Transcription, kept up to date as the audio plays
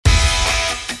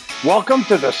Welcome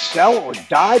to the Sell or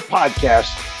Die podcast.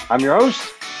 I'm your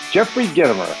host, Jeffrey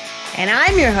Gitomer. And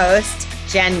I'm your host,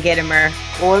 Jen Gitomer.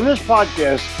 Well, in this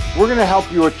podcast, we're going to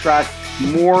help you attract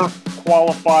more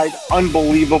qualified,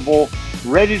 unbelievable,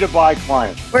 ready-to-buy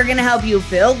clients. We're going to help you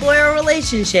build loyal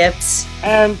relationships.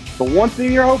 And the one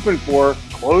thing you're hoping for,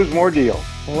 close more deals.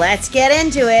 Let's get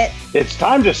into it. It's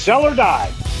time to sell or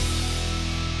die.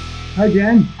 Hi,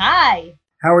 Jen. Hi.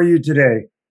 How are you today?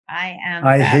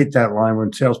 I hate that line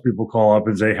when salespeople call up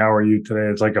and say, how are you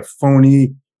today? It's like a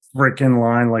phony freaking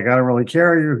line. Like, I don't really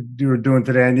care how you're doing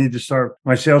today. I need to start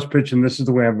my sales pitch, and this is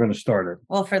the way I'm going to start it.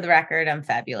 Well, for the record, I'm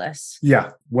fabulous.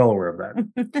 Yeah, well aware of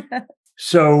that.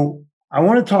 So I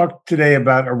want to talk today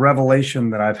about a revelation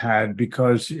that I've had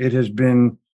because it has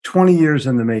been 20 years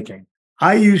in the making.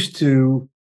 I used to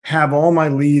have all my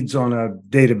leads on a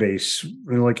database,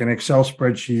 like an Excel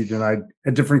spreadsheet, and I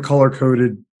had different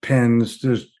color-coded pens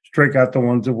to strike out the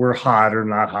ones that were hot or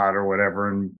not hot or whatever.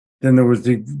 And then there was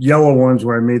the yellow ones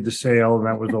where I made the sale, and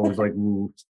that was always like,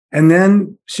 ooh. And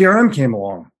then CRM came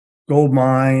along,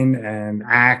 Goldmine and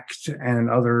Act and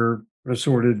other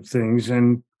assorted things.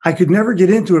 And I could never get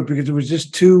into it because it was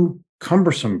just too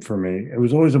cumbersome for me. It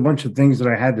was always a bunch of things that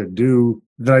I had to do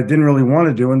that I didn't really want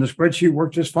to do. And the spreadsheet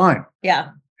worked just fine.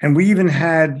 Yeah. And we even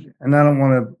had, and I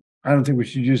don't think we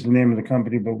should use the name of the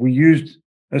company, but we used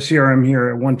a CRM here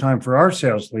at one time for our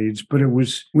sales leads, but we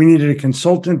needed a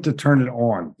consultant to turn it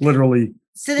on, literally.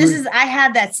 So I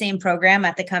had that same program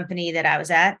at the company that I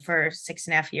was at for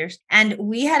 6.5 years. And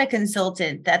we had a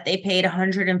consultant that they paid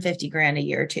 $150,000 a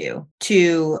year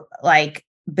to like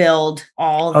build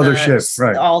all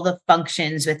the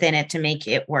functions within it to make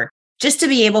it work, just to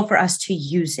be able for us to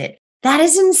use it. That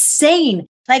is insane.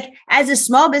 Like, as a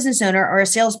small business owner or a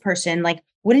salesperson, like,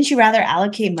 wouldn't you rather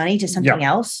allocate money to something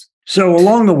else? So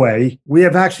along the way, we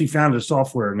have actually found a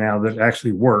software now that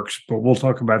actually works, but we'll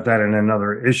talk about that in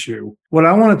another issue. What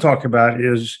I want to talk about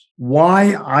is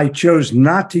why I chose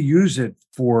not to use it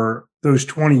for those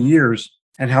 20 years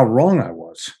and how wrong I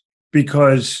was,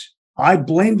 because I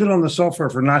blamed it on the software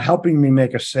for not helping me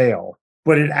make a sale,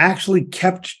 but it actually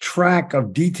kept track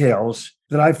of details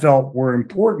that I felt were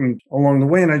important along the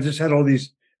way. And I just had all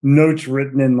these notes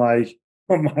written in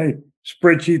on my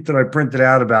spreadsheet that I printed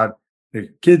out about the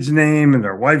kid's name and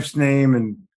their wife's name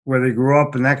and where they grew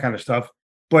up and that kind of stuff.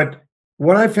 But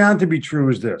what I found to be true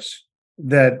is this,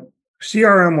 that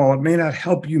CRM, while it may not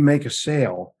help you make a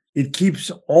sale, it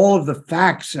keeps all of the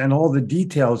facts and all the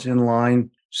details in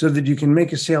line so that you can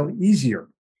make a sale easier.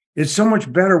 It's so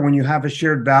much better when you have a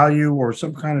shared value or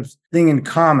some kind of thing in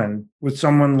common with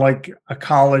someone like a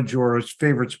college or a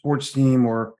favorite sports team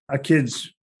or a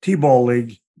kid's T-ball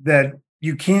league, that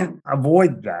you can't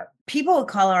avoid that. People would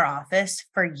call our office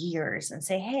for years and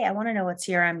say, hey, I want to know what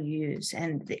CRM you use.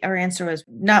 And our answer was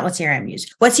not what CRM you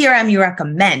use, what CRM you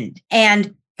recommend.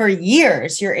 And for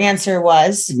years, your answer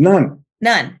was none.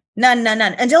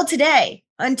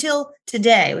 Until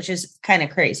today, which is kind of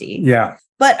crazy. Yeah.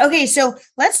 But okay, so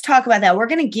let's talk about that. We're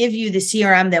going to give you the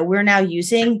CRM that we're now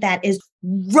using that is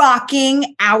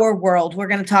rocking our world. We're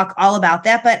going to talk all about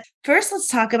that. But first, let's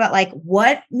talk about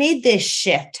what made this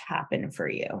shift happen for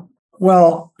you.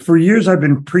 Well, for years, I've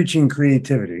been preaching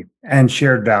creativity and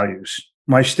shared values.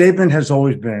 My statement has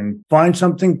always been, find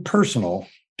something personal,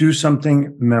 do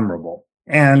something memorable.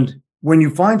 And when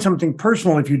you find something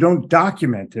personal, if you don't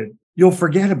document it, you'll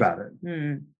forget about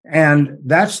it. And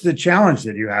that's the challenge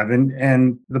that you have.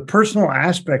 And the personal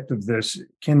aspect of this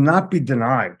cannot be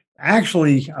denied.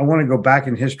 Actually, I want to go back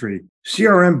in history.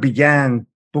 CRM began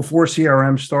before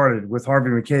CRM started with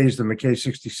Harvey Mackay's The Mackay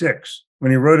 66,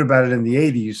 when he wrote about it in the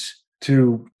 80s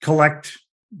to collect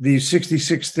these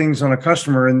 66 things on a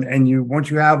customer. And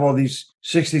once you have all these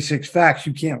 66 facts,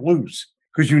 you can't lose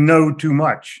because you know too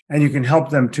much and you can help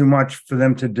them too much for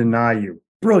them to deny you.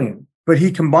 Brilliant. But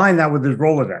he combined that with his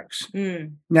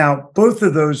Rolodex. Now, both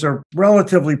of those are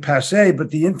relatively passé, but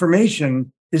the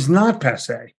information is not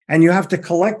passé. And you have to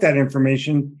collect that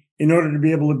information in order to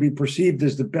be able to be perceived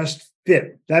as the best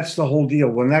fit. That's the whole deal.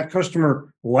 When that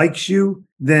customer likes you,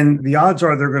 then the odds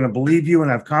are they're going to believe you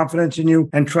and have confidence in you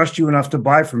and trust you enough to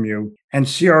buy from you. And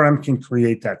CRM can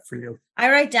create that for you. I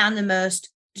write down the most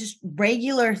just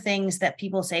regular things that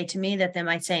people say to me that they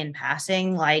might say in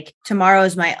passing, like, tomorrow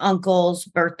is my uncle's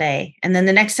birthday. And then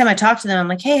the next time I talk to them, I'm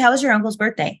like, hey, how was your uncle's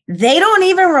birthday? They don't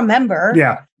even remember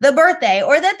the birthday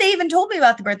or that they even told me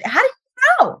about the birthday. How do you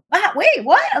know? Wait,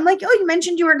 what? I'm like, oh, you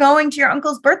mentioned you were going to your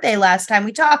uncle's birthday last time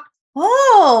we talked.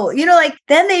 Oh,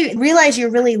 then they realize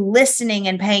you're really listening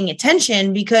and paying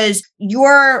attention because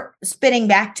you're spitting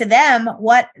back to them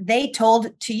what they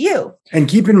told to you. And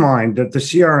keep in mind that the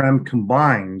CRM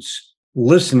combines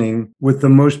listening with the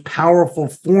most powerful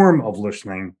form of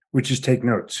listening, which is take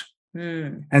notes.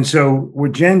 And so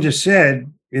what Jen just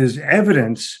said is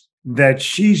evidence that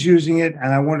she's using it,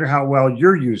 and I wonder how well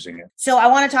you're using it. So I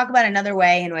want to talk about another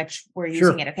way in which we're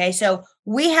using it. Okay. So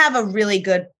we have a really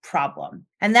good problem.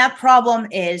 And that problem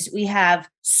is we have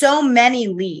so many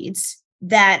leads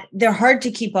that they're hard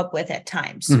to keep up with at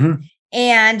times.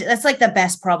 And that's like the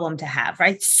best problem to have,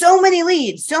 right? So many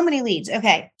leads.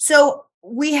 Okay. So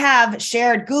we have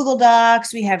shared Google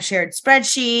Docs, we have shared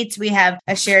spreadsheets, we have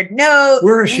a shared note.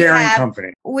 We're a sharing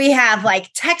company. We have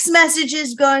like text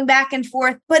messages going back and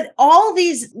forth, but all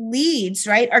these leads,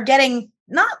 right, are getting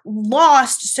not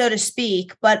lost, so to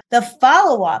speak, but the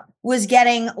follow-up was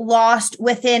getting lost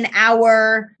within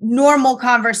our normal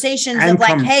conversations of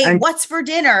like, hey, what's for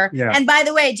dinner? Yeah. And by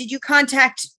the way, did you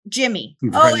contact Jimmy?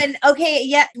 Right. Oh, and okay,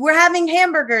 yeah, we're having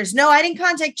hamburgers. No, I didn't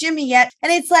contact Jimmy yet.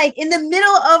 And it's like in the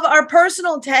middle of our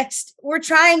personal text, we're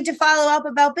trying to follow up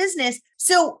about business.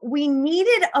 So we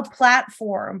needed a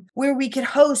platform where we could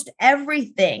host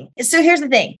everything. So here's the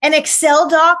thing. An Excel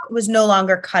doc was no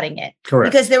longer cutting it.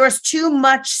 Correct. Because there was too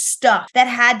much stuff that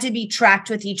had to be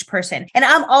tracked with each person. And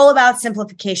I'm all about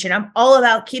simplification. I'm all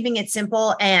about keeping it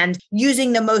simple and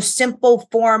using the most simple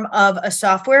form of a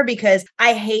software, because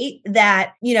I hate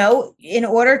that, you know, in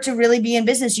order to really be in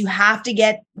business, you have to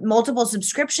get multiple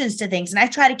subscriptions to things. And I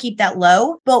try to keep that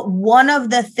low. But one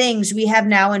of the things we have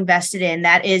now invested in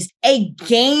that is a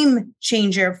game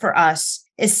changer for us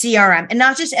is CRM, and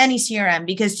not just any CRM,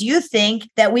 because do you think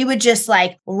that we would just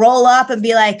like roll up and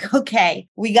be like, okay,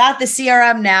 we got the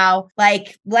CRM now,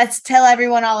 like, let's tell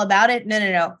everyone all about it?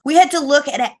 No. We had to look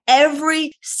at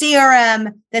every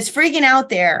CRM that's freaking out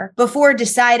there before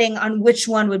deciding on which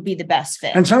one would be the best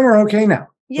fit. And some are okay now.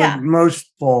 Yeah. But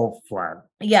most fall flat.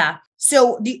 Yeah.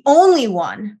 So the only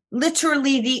one,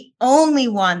 literally the only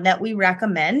one that we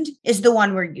recommend is the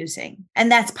one we're using,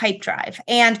 and that's Pipedrive.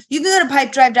 And you can go to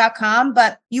pipedrive.com,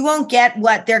 but you won't get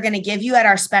what they're going to give you at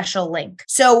our special link.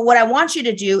 So what I want you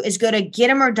to do is go to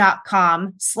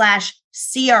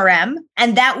Gitomer.com/CRM,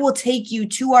 and that will take you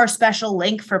to our special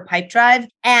link for Pipedrive,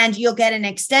 and you'll get an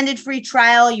extended free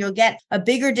trial. You'll get a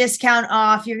bigger discount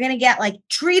off. You're going to get like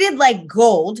treated like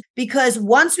gold, because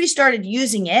once we started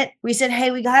using it, we said, hey,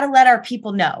 we got to let our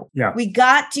people know. Yeah. We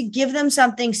got to give them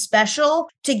something special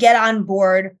to get on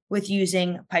board with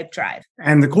using Pipedrive.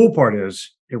 And the cool part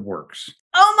is it works.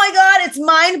 Oh my God, it's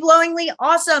mind-blowingly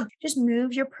awesome. Just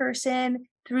move your person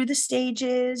through the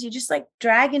stages. You just like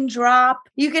drag and drop.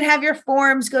 You can have your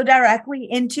forms go directly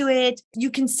into it.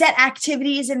 You can set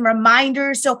activities and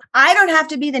reminders. So I don't have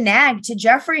to be the nag to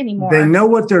Jeffrey anymore. They know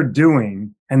what they're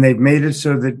doing, and they've made it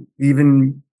so that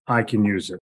even I can use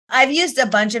it. I've used a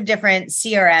bunch of different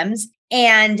CRMs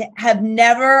and have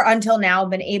never until now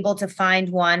been able to find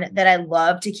one that I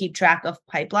love to keep track of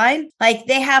pipeline. Like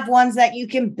they have ones that you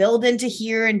can build into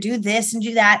here and do this and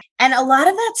do that. And a lot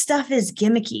of that stuff is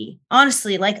gimmicky,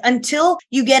 honestly. Like until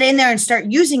you get in there and start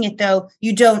using it though,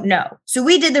 you don't know. So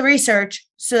we did the research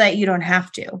so that you don't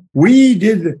have to. We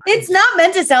did. It's not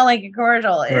meant to sound like a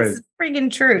commercial. It's freaking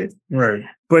truth. Right.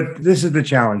 But this is the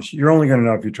challenge. You're only going to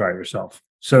know if you try it yourself.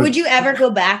 So would you ever go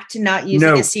back to not using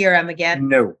a CRM again?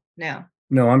 No.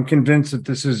 I'm convinced that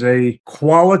this is a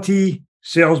quality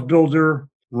sales builder,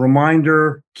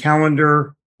 reminder,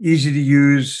 calendar, easy to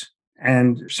use,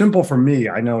 and simple for me.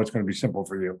 I know it's going to be simple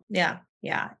for you. Yeah.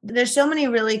 There's so many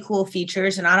really cool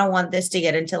features, and I don't want this to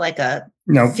get into like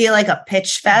feel like a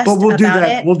pitch fest. But we'll do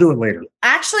that. We'll do it later.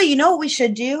 Actually, you know what we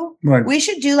should do? What? We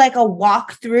should do like a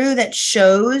walkthrough that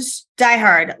shows Die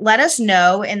Hard. Let us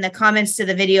know in the comments to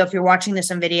the video if you're watching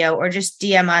this on video, or just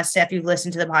DM us if you've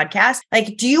listened to the podcast.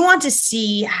 Like, do you want to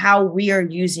see how we are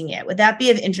using it? Would that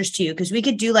be of interest to you? Because we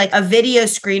could do like a video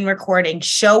screen recording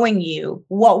showing you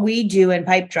what we do in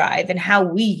Pipedrive and how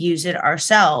we use it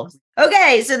ourselves.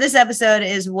 Okay, so this episode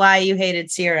is why you hated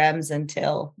CRMs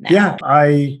until now. Yeah,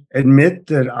 I admit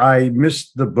that I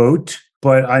missed the boat,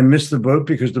 but I missed the boat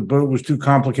because the boat was too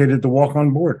complicated to walk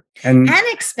on board. And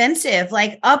expensive.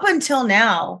 Like up until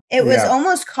now, it was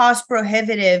almost cost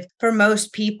prohibitive for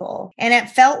most people. And it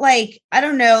felt like, I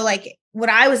don't know, like when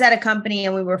I was at a company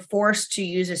and we were forced to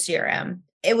use a CRM,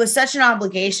 it was such an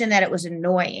obligation that it was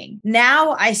annoying.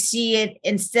 Now I see it,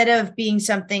 instead of being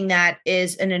something that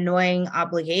is an annoying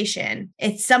obligation,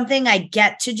 it's something I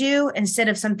get to do instead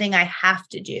of something I have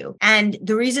to do. And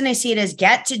the reason I see it as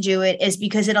get to do it is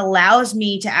because it allows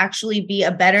me to actually be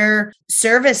a better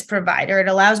service provider. It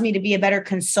allows me to be a better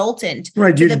consultant.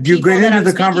 Right. You get into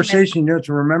the conversation, you have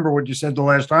to remember what you said the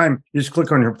last time. You just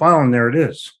click on your file and there it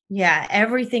is. Yeah.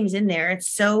 Everything's in there. It's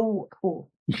so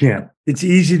cool. Yeah. It's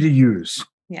easy to use.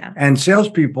 Yeah. And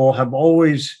salespeople have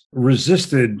always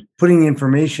resisted putting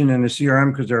information in a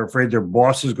CRM because they're afraid their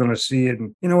boss is going to see it.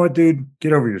 And you know what, dude,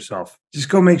 get over yourself. Just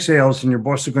go make sales and your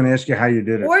boss is going to ask you how you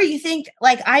did it. Or you think,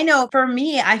 like, I know for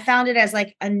me, I found it as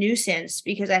like a nuisance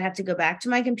because I'd have to go back to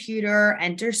my computer,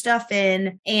 enter stuff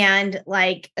in, and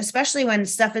like, especially when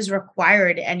stuff is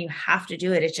required and you have to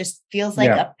do it, it just feels like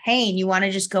a pain. You want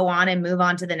to just go on and move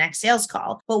on to the next sales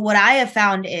call. But what I have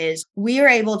found is we are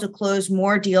able to close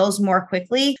more deals more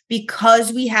quickly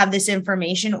because we have this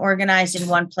information organized in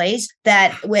one place,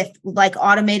 that with like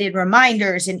automated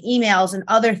reminders and emails and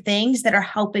other things that are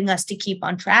helping us to keep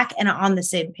on track and on the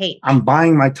same page. I'm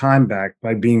buying my time back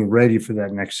by being ready for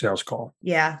that next sales call.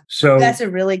 Yeah. So that's a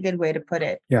really good way to put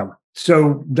it. Yeah.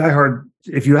 So Die Hard,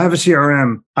 if you have a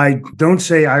CRM, I don't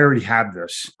say I already have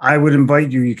this. I would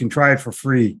invite you. You can try it for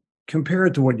free. Compare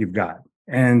it to what you've got.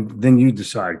 And then you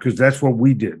decide, because that's what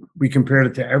we did. We compared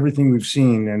it to everything we've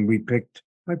seen and we picked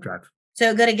Pipedrive.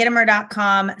 So go to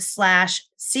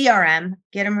Gitomer.com/CRM,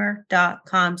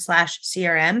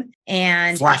 Gitomer.com/CRM,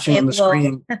 and flashing on the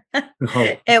screen.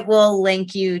 It will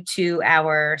link you to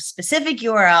our specific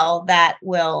URL that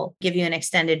will give you an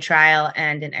extended trial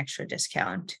and an extra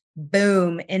discount.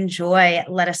 Boom. Enjoy.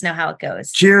 Let us know how it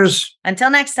goes. Cheers. Until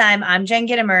next time, I'm Jen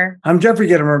Gitomer. I'm Jeffrey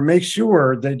Gitomer. Make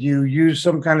sure that you use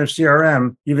some kind of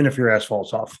CRM, even if your ass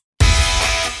falls off.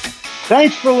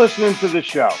 Thanks for listening to the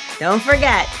show. Don't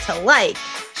forget to like,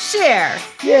 share.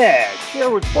 Yeah, share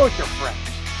with both your friends.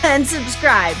 And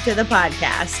subscribe to the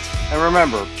podcast. And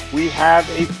remember, we have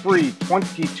a free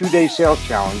 22-day sales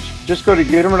challenge. Just go to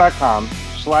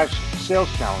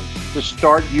Gitomer.com/sales challenge to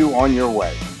start you on your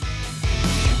way.